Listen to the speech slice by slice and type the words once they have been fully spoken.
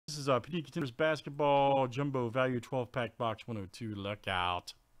is Panini Contenders Basketball Jumbo Value 12-pack box 102. Look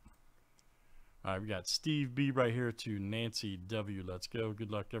out. All right, we got Steve B right here to Nancy W. Let's go.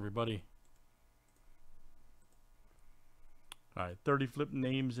 Good luck, everybody. All right, 30 flip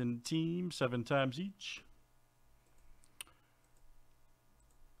names and teams, 7 times each.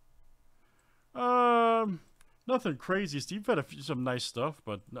 Nothing crazy. Steve had some nice stuff,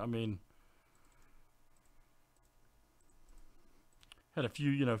 but I mean, had a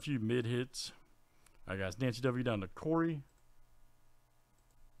few, a few mid hits. All right, guys, Nancy W down to Corey.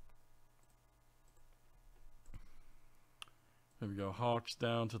 There we go. Hawks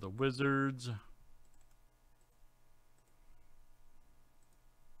down to the Wizards.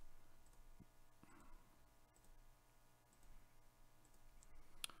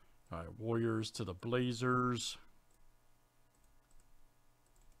 All right, Warriors to the Blazers.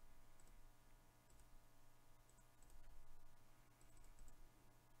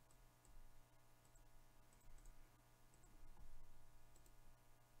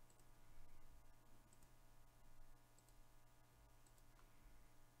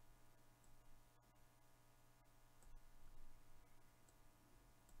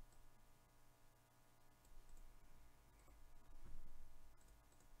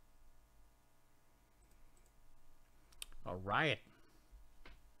 All right.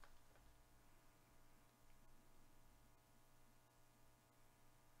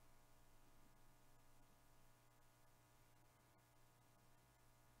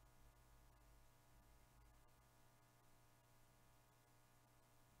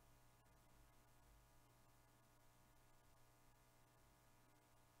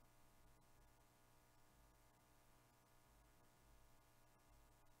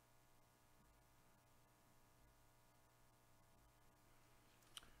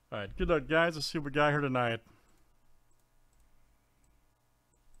 All right, good luck, guys. Let's see what we got here tonight.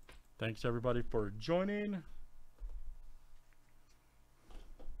 Thanks, everybody, for joining.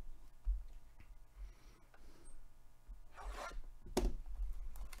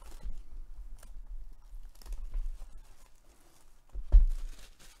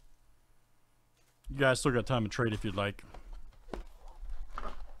 You guys still got time to trade if you'd like.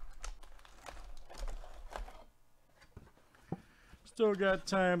 Still got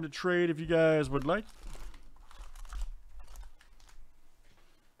time to trade if you guys would like.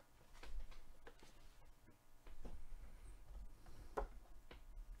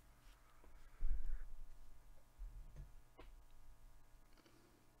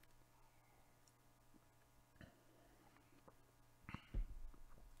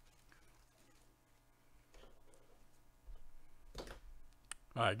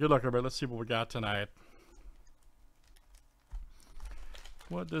 All right, good luck, everybody. Let's see what we got tonight.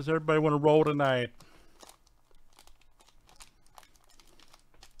 What does everybody want to roll tonight?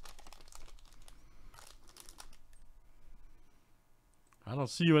 I don't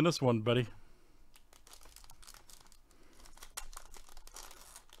see you in this one, buddy.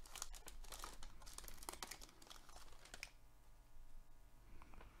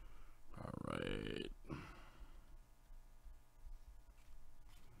 All right.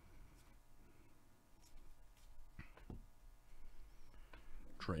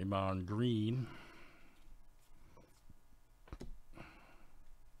 Draymond Green.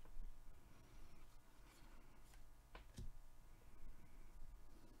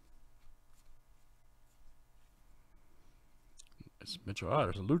 It's Mitchell.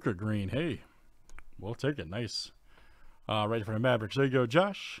 There's a Luka Green. Hey, we'll take it. Nice. Ready for the Mavericks. There you go,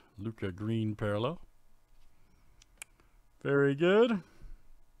 Josh. Luka Green parallel. Very good.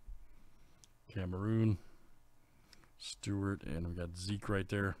 Cameroon. Stewart, and we got Zeke right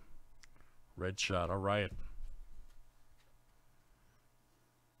there. Red shot. All right.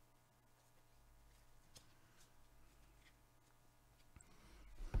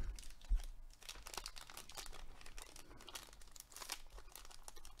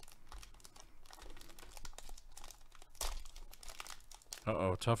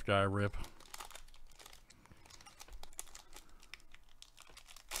 Uh-oh, tough guy rip.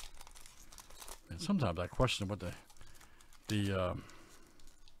 And sometimes I question what all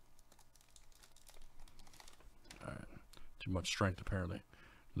right, too much strength apparently.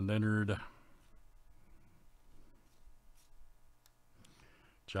 Leonard,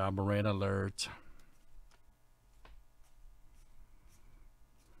 Ja Morant alert.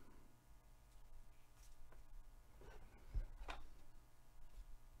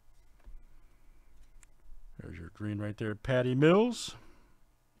 There's your green right there. Patty Mills,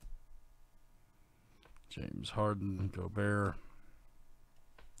 James Harden, Gobert.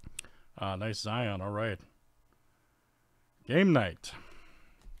 Nice Zion. All right. Game night.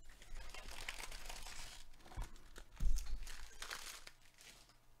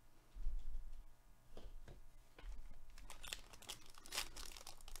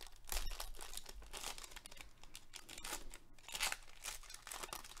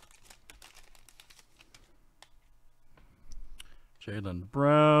 Jaylen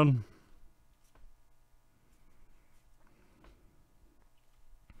Brown.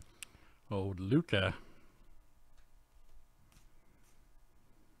 Old Luka.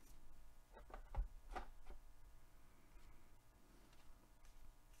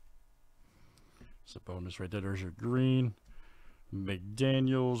 It's a bonus right there. There's your green.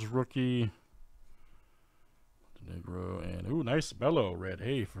 McDaniels, rookie. Negro, and ooh, nice Bello red.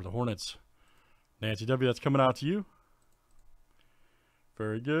 Hey, for the Hornets. Nancy W, that's coming out to you.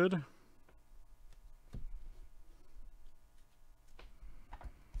 Very good.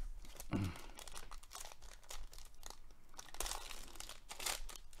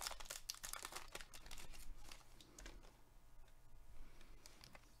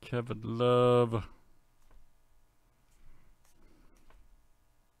 Kevin Love.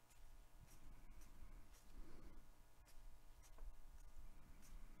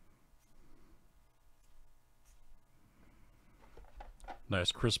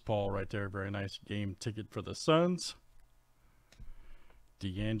 Nice Chris Paul right there. Very nice game ticket for the Suns.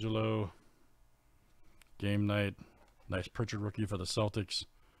 D'Angelo. Game night. Nice Pritchard rookie for the Celtics.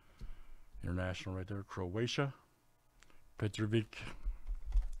 International right there. Croatia. Petrovic.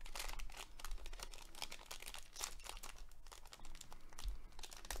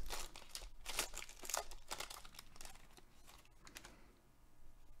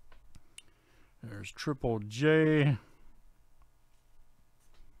 There's Triple J.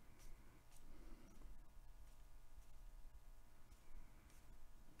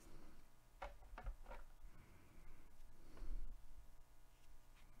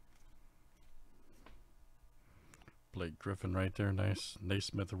 Blake Griffin right there. Nice.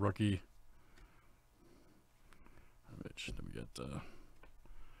 Naismith rookie. Which, then we got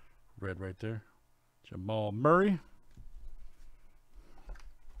red right there. Jamal Murray.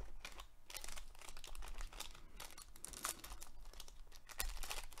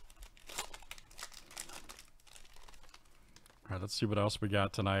 All right, let's see what else we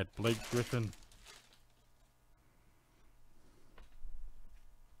got tonight. Blake Griffin.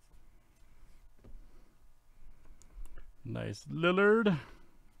 Nice Lillard.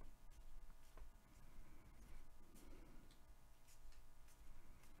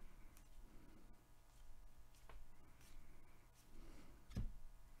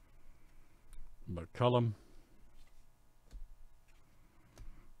 McCollum.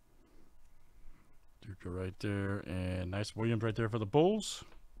 Duke right there. And nice Williams right there for the Bulls.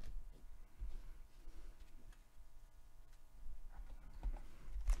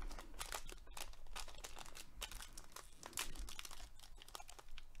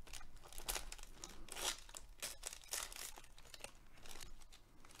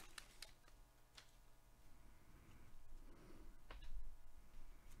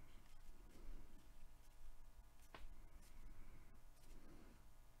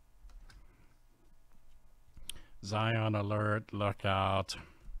 Zion alert, look out.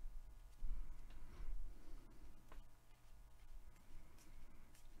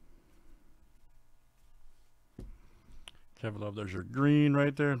 Kevin Love, there's your green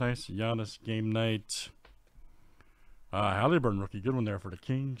right there. Nice Giannis game night. Halliburton rookie, good one there for the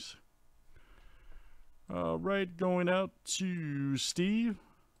Kings. Right, going out to Steve.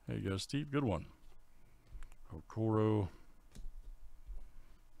 There you go, Steve, good one. Okoro.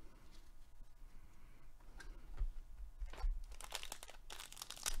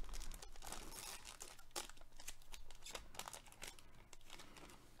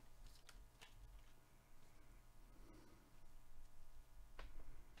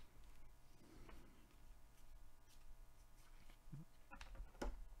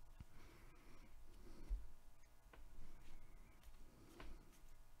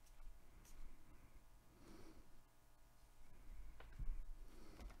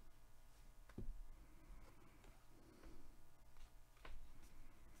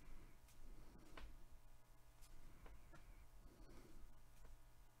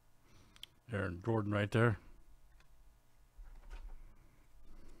 Aaron Gordon right there.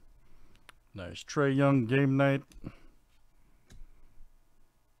 Nice Trae Young game night.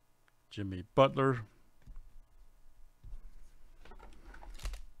 Jimmy Butler.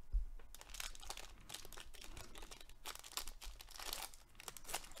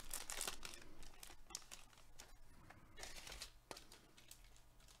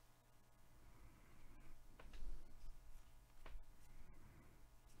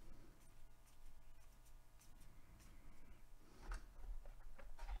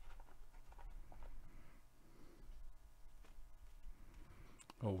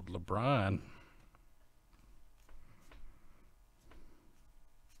 Old LeBron.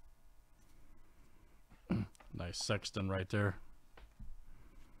 Nice Sexton right there.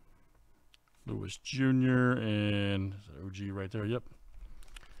 Lewis Jr. and OG right there. Yep.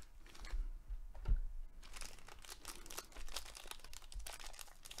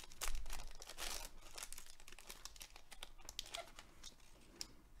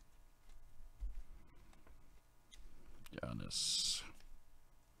 Giannis.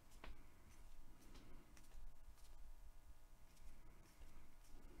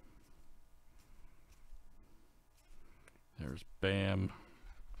 There's Bam.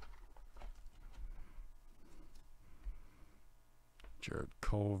 Jared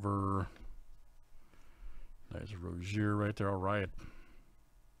Culver. Nice Rozier right there. All right.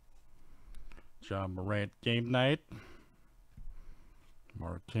 John Morant game night.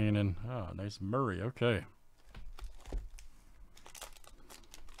 Mark Cannon. Ah, nice Murray. Okay.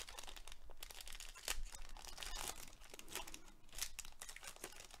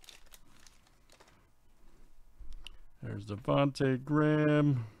 There's Devontae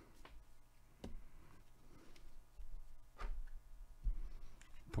Graham.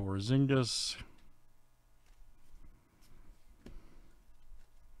 Porzingis.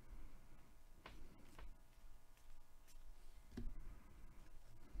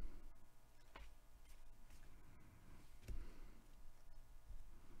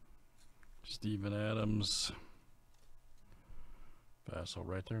 Steven Adams. Vassell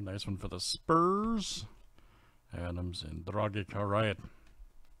right there. Nice one for the Spurs. Adams and Dragic. All right.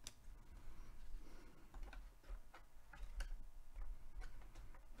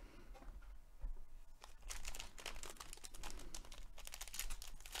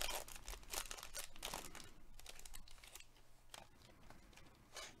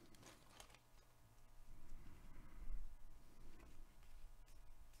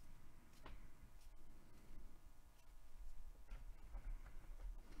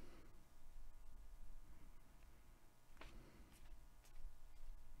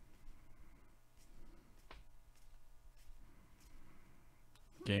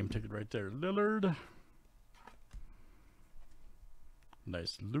 Game ticket right there. Lillard.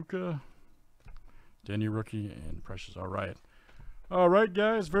 Nice Luka. Denny rookie and Precious. All right. All right,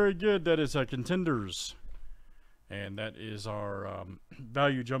 guys. Very good. That is Contenders. And that is our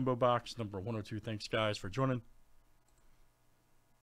value jumbo box number 102. Thanks, guys, for joining.